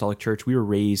to an apostolic church, we were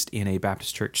raised in a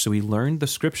Baptist church. So we learned the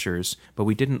scriptures, but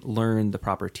we didn't learn the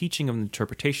proper teaching of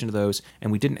interpretation of those,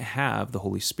 and we didn't have the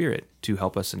Holy Spirit to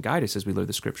help us and guide us as we learned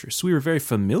the scriptures. So we were very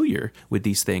familiar with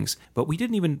these things, but we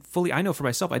didn't even fully, I know for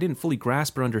myself, I didn't fully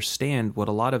grasp or understand what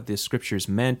a lot of the scriptures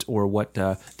meant or what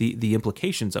the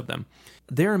implications of them.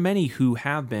 there are many who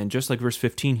have been, just like verse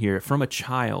 15 here, from a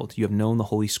child you have known the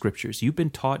Holy Scriptures. You've been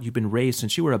taught, you've been raised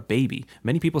since you were a baby.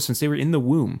 Many people, since they were in the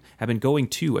womb, have been going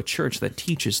to a church that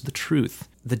teaches the truth.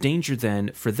 The danger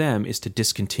then for them is to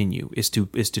discontinue, is to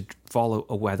follow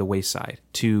by the wayside,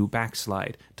 to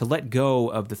backslide, to let go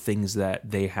of the things that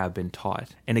they have been taught.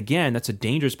 And again, that's a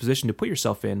dangerous position to put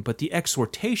yourself in, but the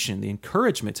exhortation, the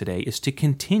encouragement today is to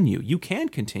continue. You can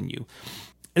continue.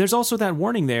 And there's also that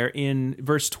warning there in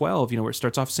verse 12, where it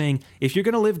starts off saying, if you're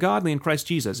going to live godly in Christ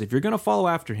Jesus, if you're going to follow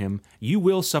after him, you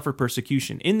will suffer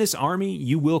persecution. In this army,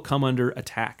 you will come under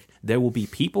attack. There will be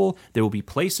people, there will be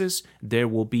places, there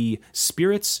will be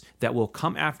spirits that will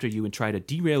come after you and try to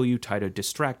derail you, try to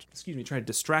distract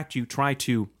you, try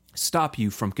to stop you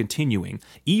from continuing.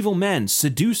 Evil men,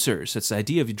 seducers, that's the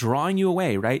idea of drawing you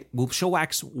away, right, will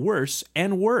wax worse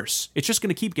and worse. It's just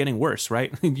going to keep getting worse,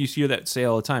 right? You hear that say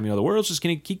all the time, the world's just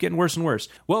going to keep getting worse and worse.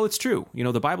 Well, it's true.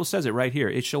 The Bible says it right here.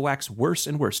 It shall wax worse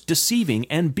and worse, deceiving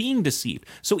and being deceived.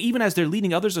 So even as they're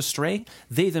leading others astray,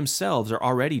 they themselves are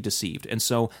already deceived. And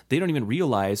so they don't even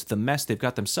realize the mess they've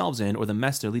got themselves in or the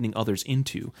mess they're leading others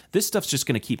into. This stuff's just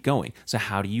going to keep going. So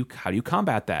how do you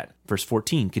combat that? Verse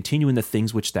 14, continue in the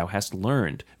things which thou hast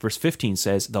learned. Verse 15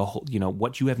 says,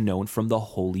 what you have known from the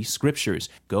Holy Scriptures.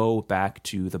 Go back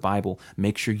to the Bible.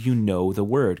 Make sure you know the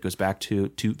Word. Goes back to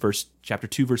chapter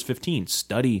 2, verse 15.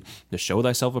 Study to show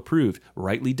thyself approved,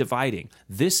 rightly dividing.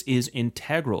 This is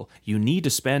integral. You need to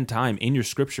spend time in your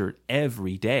Scripture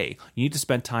every day. You need to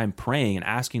spend time praying and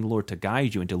asking the Lord to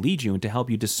guide you and to lead you and to help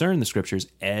you discern the Scriptures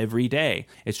every day.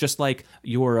 It's just like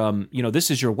your, this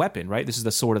is your weapon, right? This is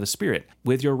the sword of the Spirit.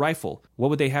 With your rifle, what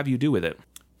would they have you do with it?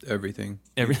 Everything,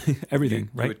 right?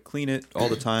 You would clean it all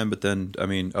the time, but then,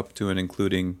 up to and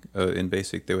including in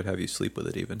basic, they would have you sleep with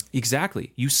it even.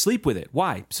 Exactly. You sleep with it.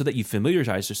 Why? So that you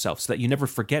familiarize yourself, so that you never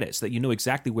forget it, so that you know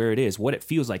exactly where it is, what it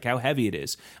feels like, how heavy it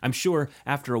is. I'm sure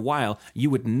after a while,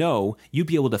 you'd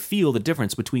be able to feel the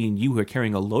difference between you who are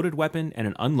carrying a loaded weapon and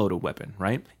an unloaded weapon,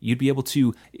 right? You'd be able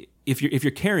to... If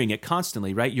you're carrying it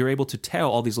constantly, right, you're able to tell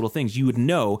all these little things. You would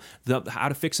know how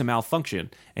to fix a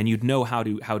malfunction, and you'd know how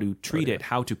to treat it,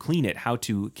 how to clean it, how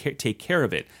to take care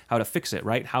of it, how to fix it,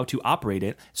 right, how to operate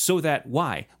it, so that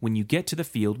when you get to the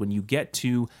field, when you get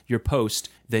to your post,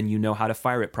 then you know how to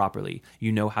fire it properly.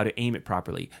 You know how to aim it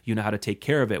properly. You know how to take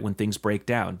care of it when things break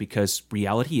down, because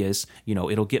reality is,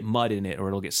 it'll get mud in it, or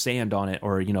it'll get sand on it,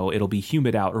 or, it'll be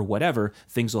humid out or whatever.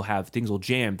 Things will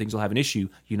jam, things will have an issue.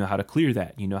 You know how to clear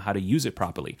that. You know how to use it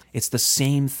properly. It's the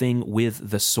same thing with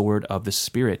the sword of the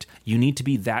Spirit. You need to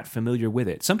be that familiar with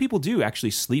it. Some people do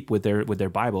actually sleep with their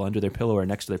Bible under their pillow or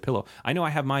next to their pillow. I know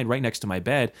I have mine right next to my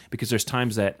bed, because there's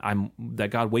times that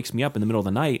God wakes me up in the middle of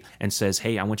the night and says,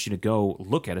 hey, I want you to go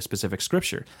look at a specific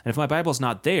scripture. And if my Bible's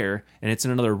not there and it's in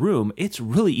another room, it's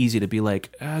really easy to be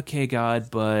like, okay,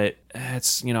 God, but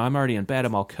it's, I'm already in bed,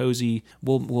 I'm all cozy.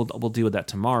 We'll deal with that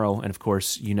tomorrow. And of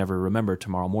course, you never remember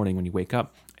tomorrow morning when you wake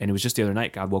up. And it was just the other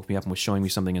night, God woke me up and was showing me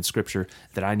something in Scripture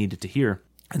that I needed to hear.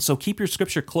 And so keep your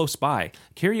Scripture close by.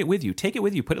 Carry it with you. Take it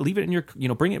with you. Leave it in your,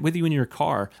 bring it with you in your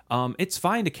car. It's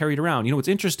fine to carry it around. What's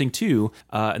interesting too,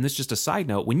 and this is just a side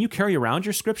note, when you carry around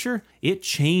your Scripture, it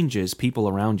changes people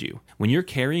around you. When you're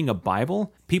carrying a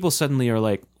Bible, people suddenly are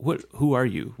like, who are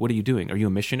you? What are you doing? Are you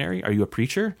a missionary? Are you a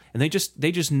preacher? And they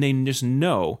just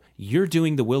know you're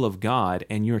doing the will of God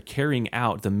and you're carrying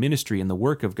out the ministry and the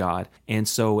work of God. And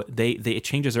so it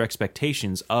changes their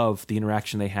expectations of the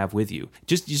interaction they have with you.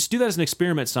 Just do that as an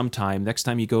experiment sometime. Next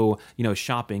time you go,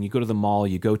 shopping, you go to the mall,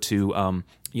 you go to,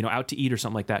 out to eat or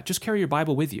something like that, just carry your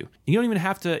Bible with you. You don't even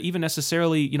have to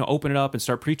necessarily, open it up and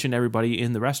start preaching to everybody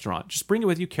in the restaurant. Just bring it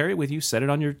with you, carry it with you, set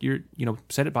it on your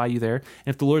set it by you there.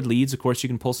 And if the Lord leads, of course, you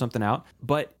can pull something out.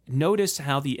 But notice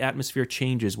how the atmosphere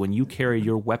changes when you carry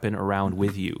your weapon around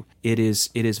with you. It is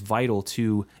vital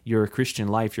to your Christian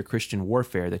life, your Christian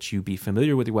warfare, that you be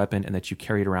familiar with your weapon and that you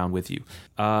carry it around with you.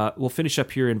 We'll finish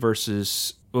up here in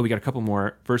verses... Well, we got a couple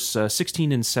more. Verse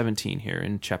 16 and 17 here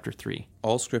in chapter 3.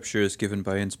 All Scripture is given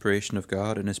by inspiration of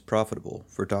God and is profitable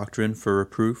for doctrine, for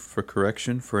reproof, for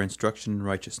correction, for instruction in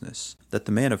righteousness, that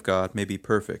the man of God may be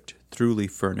perfect, truly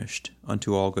furnished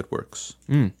unto all good works.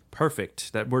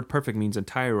 Perfect. That word perfect means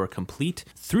entire or complete.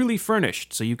 Truly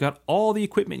furnished. So you've got all the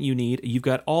equipment you need. You've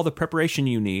got all the preparation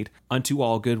you need unto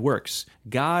all good works.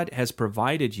 God has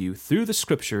provided you through the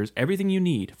Scriptures everything you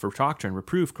need for doctrine,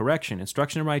 reproof, correction,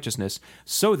 instruction in righteousness,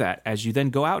 so that as you then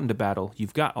go out into battle,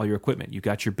 you've got all your equipment. You've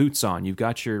got your boots on. you've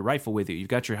got your rifle with you, you've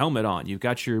got your helmet on, you've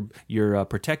got your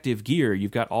protective gear,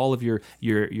 you've got all of your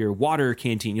water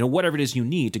canteen, whatever it is you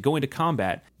need to go into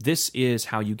combat. This is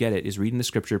how you get it, is reading the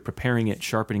scripture, preparing it,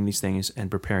 sharpening these things, and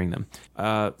preparing them.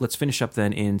 Let's finish up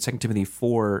then in 2 Timothy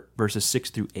 4, verses 6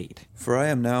 through 8. For I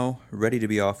am now ready to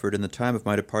be offered, and the time of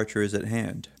my departure is at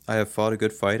hand. I have fought a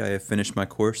good fight, I have finished my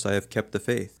course, I have kept the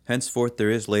faith. Henceforth there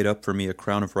is laid up for me a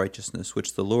crown of righteousness,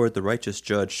 which the Lord, the righteous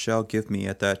judge, shall give me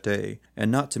at that day,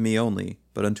 and not to me only,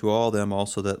 but unto all them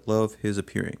also that love his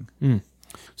appearing.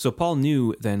 So Paul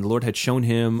knew then the Lord had shown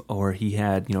him, or he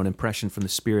had, an impression from the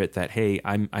Spirit that, hey,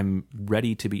 I'm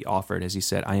ready to be offered. As he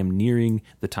said, I am nearing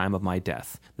the time of my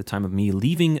death, the time of me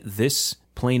leaving this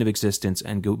plane of existence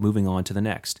and moving on to the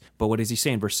next. But what does he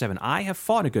say in verse 7? I have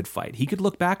fought a good fight. He could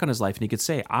look back on his life and he could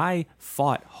say, I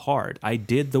fought hard. I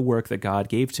did the work that God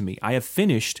gave to me. I have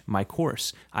finished my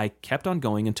course. I kept on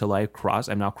going until I'm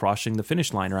now crossing the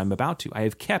finish line, or I'm about to. I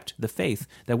have kept the faith.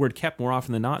 That word kept, more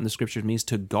often than not in the scriptures, means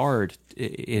to guard,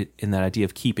 in that idea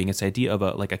of keeping. It's the idea of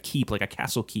like a keep, like a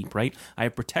castle keep, right? I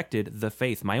have protected the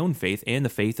faith, my own faith, and the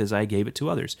faith as I gave it to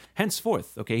others.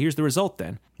 Henceforth, okay, here's the result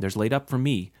then. There's laid up for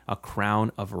me a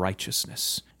crown of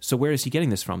righteousness. So where is he getting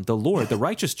this from? The Lord, the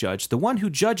righteous judge, the one who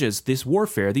judges this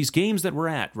warfare, these games that we're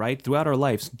at, right, throughout our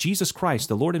lives. Jesus Christ,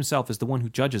 the Lord himself, is the one who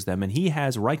judges them, and he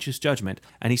has righteous judgment.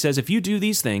 And he says, if you do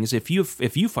these things, if you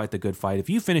fight the good fight, if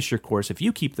you finish your course, if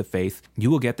you keep the faith,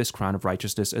 you will get this crown of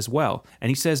righteousness as well. And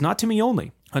he says, not to me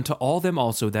only, unto all them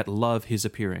also that love his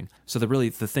appearing. So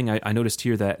the thing I noticed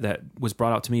here that was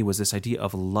brought out to me was this idea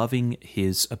of loving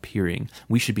his appearing.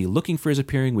 We should be looking for his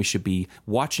appearing, we should be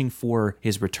watching for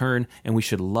his return, and we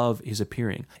should love his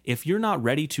appearing. If you're not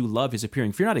ready to love his appearing,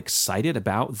 if you're not excited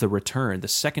about the return, the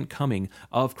second coming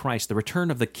of Christ, the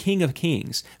return of the King of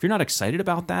Kings, if you're not excited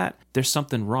about that, there's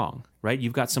something wrong. Right?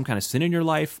 You've got some kind of sin in your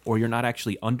life, or you're not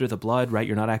actually under the blood, right?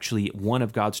 You're not actually one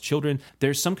of God's children.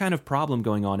 There's some kind of problem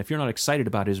going on if you're not excited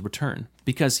about his return,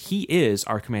 because he is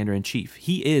our commander-in-chief.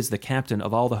 He is the captain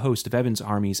of all the host of heaven's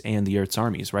armies and the earth's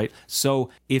armies, right?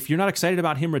 So if you're not excited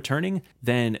about him returning,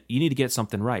 then you need to get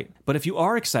something right. But if you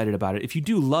are excited about it, if you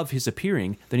do love his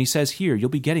appearing, then he says here, you'll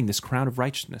be getting this crown of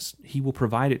righteousness. He will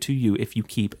provide it to you if you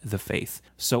keep the faith.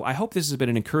 So I hope this has been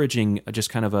an encouraging, just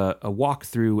kind of a walk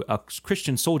through a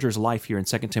Christian soldier's life here in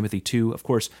 2 Timothy 2, of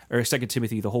course, or 2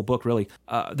 Timothy, the whole book, really.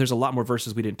 There's a lot more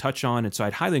verses we didn't touch on, and so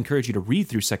I'd highly encourage you to read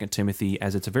through 2 Timothy,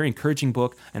 as it's a very encouraging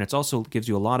book, and it also gives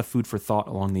you a lot of food for thought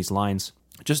along these lines.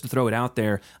 Just to throw it out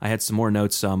there, I had some more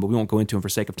notes, but we won't go into them for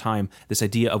sake of time. This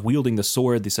idea of wielding the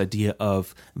sword, this idea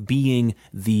of being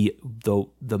the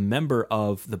member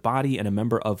of the body and a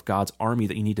member of God's army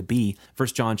that you need to be. 1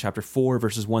 John chapter 4,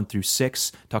 verses 1 through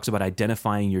 6 talks about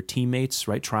identifying your teammates,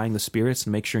 right? Trying the spirits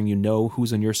and make sure you know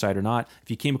who's on your side or not. If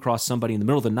you came across somebody in the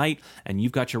middle of the night and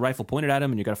you've got your rifle pointed at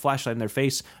them and you've got a flashlight in their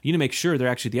face, you need to make sure they're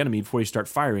actually the enemy before you start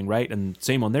firing, right? And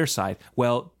same on their side.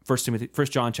 Well, 1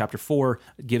 John chapter 4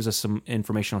 gives us some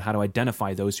information on how to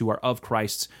identify those who are of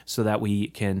Christ, so that we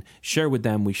can share with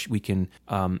them. We can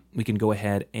go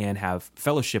ahead and have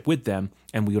fellowship with them,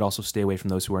 and we would also stay away from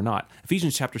those who are not.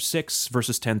 Ephesians chapter 6,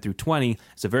 verses 10 through 20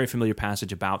 is a very familiar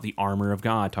passage about the armor of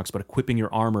God. It talks about equipping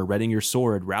your armor, readying your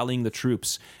sword, rallying the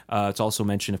troops. It's also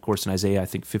mentioned, of course, in Isaiah, I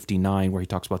think 59, where he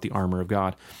talks about the armor of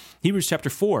God. Hebrews chapter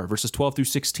 4, verses 12 through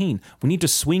 16. We need to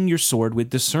swing your sword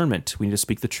with discernment. We need to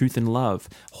speak the truth in love.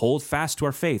 Hold fast to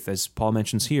our faith, as Paul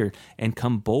mentions here, and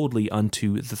come boldly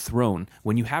unto the throne.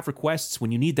 When you have requests,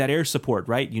 when you need that air support,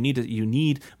 right? You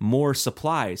need more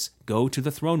supplies. Go to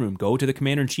the throne room. Go to the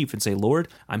commander-in-chief and say, Lord,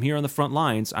 I'm here on the front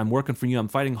lines. I'm working for you. I'm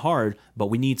fighting hard, but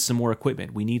we need some more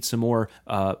equipment. We need some more.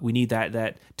 We need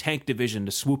that tank division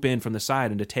to swoop in from the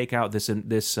side and to take out this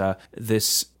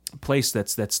place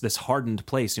that's this hardened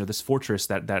place, this fortress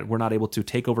that we're not able to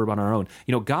take over on our own.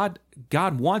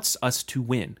 God wants us to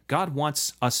win. God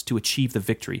wants us to achieve the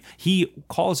victory. He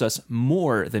calls us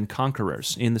more than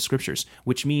conquerors in the scriptures,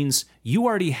 which means you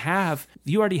already have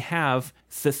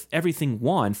everything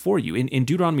won for you. In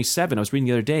Deuteronomy 7, I was reading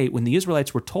the other day, when the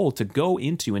Israelites were told to go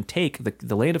into and take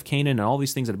the land of Canaan and all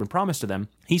these things that have been promised to them,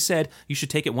 he said you should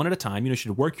take it one at a time. You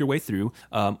should work your way through,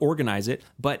 organize it,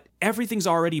 but everything's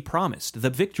already promised. The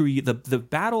victory, the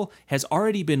battle has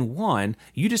already been won.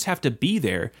 You just have to be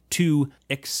there to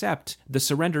accept the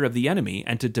surrender of the enemy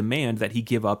and to demand that he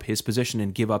give up his position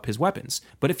and give up his weapons.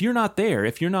 But if you're not there,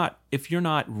 if you're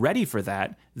not ready for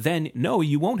that, then no,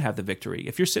 you won't have the victory.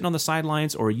 If you're sitting on the sidelines,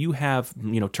 or you have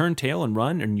turned tail and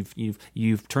run, and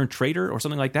you've turned traitor or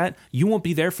something like that, you won't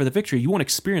be there for the victory. You won't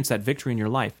experience that victory in your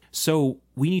life. So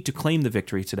we need to claim the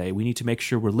victory today. We need to make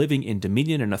sure we're living in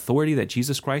dominion and authority that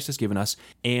Jesus Christ has given us.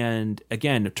 And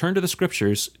again, turn to the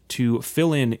scriptures to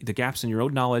fill in the gaps in your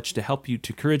own knowledge, to help you,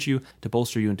 to encourage you, to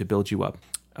bolster you, and to build you up.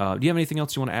 Do you have anything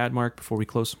else you want to add, Mark, before we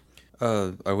close?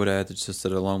 I would add just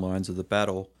that along the lines of the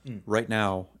battle, right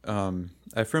now,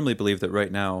 I firmly believe that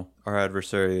right now our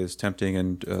adversary is tempting,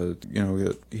 and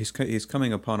he's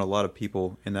coming upon a lot of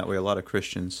people in that way, a lot of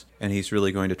Christians, and he's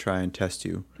really going to try and test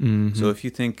you. Mm-hmm. So if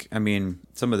you think,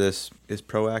 some of this is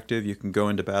proactive, you can go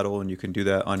into battle and you can do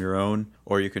that on your own,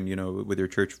 or you can, with your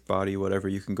church body, whatever,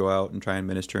 you can go out and try and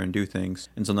minister and do things.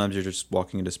 And sometimes you're just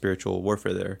walking into spiritual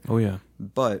warfare there. Oh yeah.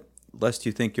 But lest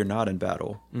you think you're not in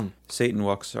battle, Satan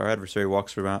our adversary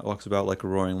walks about like a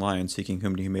roaring lion, seeking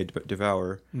whom he may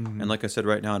devour. Mm-hmm. And like I said,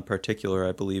 right now in particular,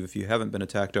 I believe if you haven't been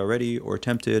attacked already or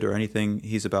tempted or anything,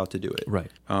 he's about to do it.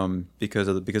 Right. Because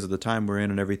of the time we're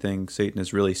in and everything, Satan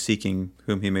is really seeking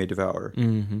whom he may devour.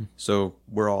 Mm-hmm. So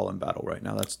we're all in battle right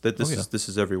now. This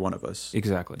is every one of us.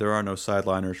 Exactly. There are no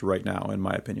sideliners right now, in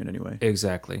my opinion, anyway.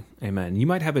 Exactly. Amen. You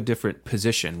might have a different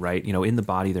position, right? In the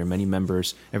body, there are many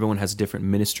members. Everyone has a different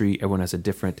ministry. Everyone has a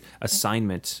different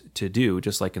assignment to do.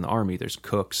 Just like in the army, there's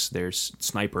cooks, there's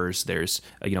snipers, there's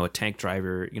a tank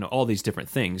driver, all these different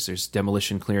things. There's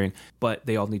demolition clearing, but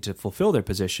they all need to fulfill their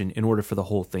position in order for the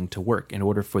whole thing to work. In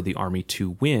order for the army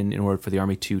to win, in order for the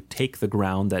army to take the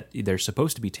ground that they're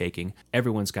supposed to be taking,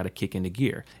 everyone's got to kick into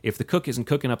gear. If the cook isn't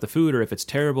cooking up the food, or if it's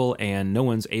terrible and no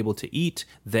one's able to eat,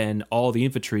 then all the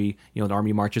infantry, the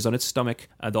army marches on its stomach.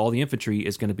 All the infantry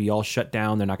is going to be all shut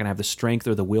down. They're not going to have the strength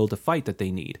or the will to fight that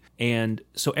they need. And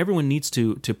so everyone needs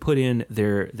to put in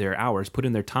their hours, put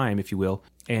in their time, if you will,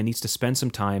 and needs to spend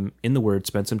some time in the Word,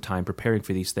 spend some time preparing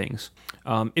for these things.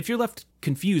 If you're left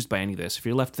confused by any of this, if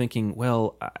you're left thinking,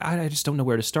 well, I just don't know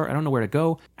where to start, I don't know where to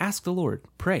go, ask the Lord,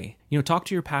 pray. Talk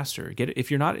to your pastor.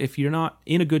 If you're not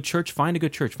in a good church, find a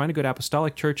good church, find a good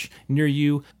apostolic church near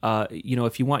you.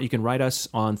 If you want, you can write us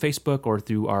on Facebook or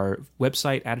through our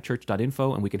website,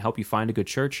 attachurch.info, and we can help you find a good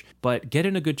church. But get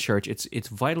in a good church. It's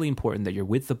vitally important that you're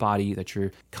with the body, that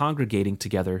you're congregating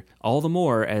together, all the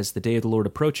more as the day of the Lord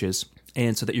approaches.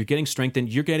 And so that you're getting strengthened,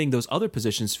 you're getting those other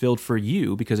positions filled for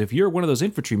you, because if you're one of those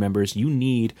infantry members, you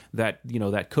need that,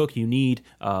 that cook, you need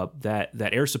that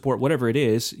air support, whatever it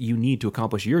is, you need to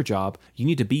accomplish your job. You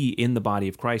need to be in the body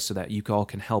of Christ so that you all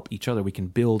can help each other. We can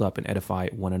build up and edify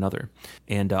one another.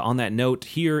 And on that note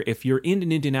here, if you're in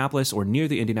Indianapolis or near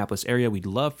the Indianapolis area, we'd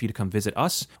love for you to come visit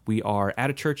us. We are at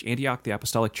a church, Antioch, the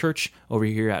Apostolic Church, over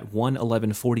here at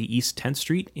 11140 East 10th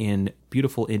Street in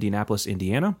beautiful Indianapolis,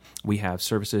 Indiana. We have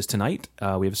services tonight.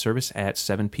 We have a service at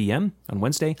 7 p.m. on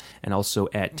Wednesday, and also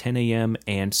at 10 a.m.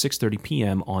 and 6:30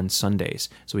 p.m. on Sundays.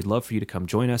 So we'd love for you to come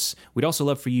join us. We'd also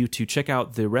love for you to check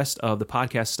out the rest of the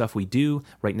podcast stuff we do.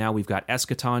 Right now, we've got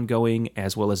Eschaton going,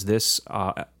 as well as this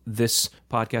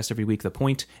podcast every week, The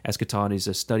Point. Eschaton is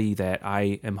a study that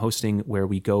I am hosting where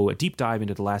we go a deep dive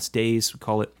into the last days, we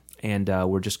call it. And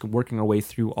we're just working our way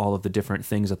through all of the different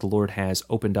things that the Lord has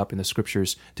opened up in the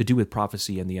scriptures to do with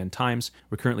prophecy and the end times.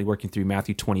 We're currently working through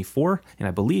Matthew 24, and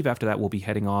I believe after that we'll be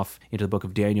heading off into the book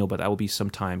of Daniel, but that will be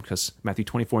some time because Matthew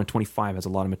 24 and 25 has a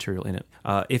lot of material in it.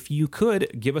 If you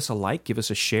could give us a like, give us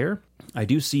a share. I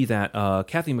do see that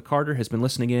Kathy McCarter has been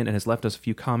listening in and has left us a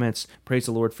few comments. Praise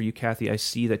the Lord for you, Kathy. I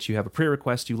see that you have a prayer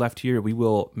request you left here. We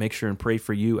will make sure and pray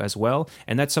for you as well.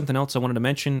 And that's something else I wanted to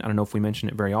mention. I don't know if we mention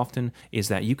it very often, is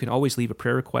that you can always leave a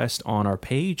prayer request on our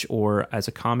page or as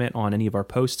a comment on any of our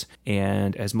posts.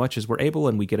 And as much as we're able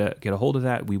and we get a hold of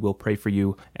that, we will pray for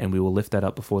you and we will lift that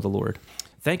up before the Lord.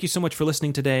 Thank you so much for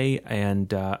listening today,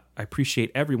 and I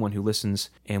appreciate everyone who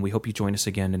listens, and we hope you join us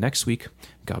again next week.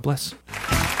 God bless.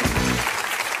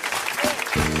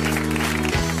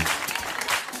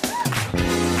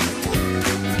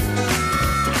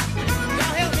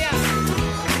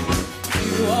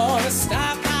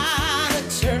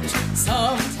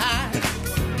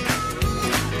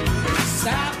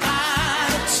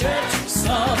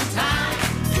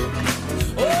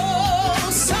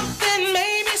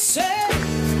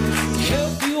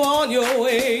 Your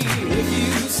way if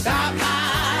you stop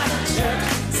by the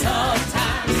church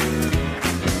sometime.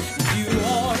 You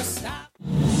want to stop.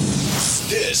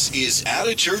 This is Out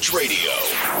of Church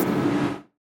Radio.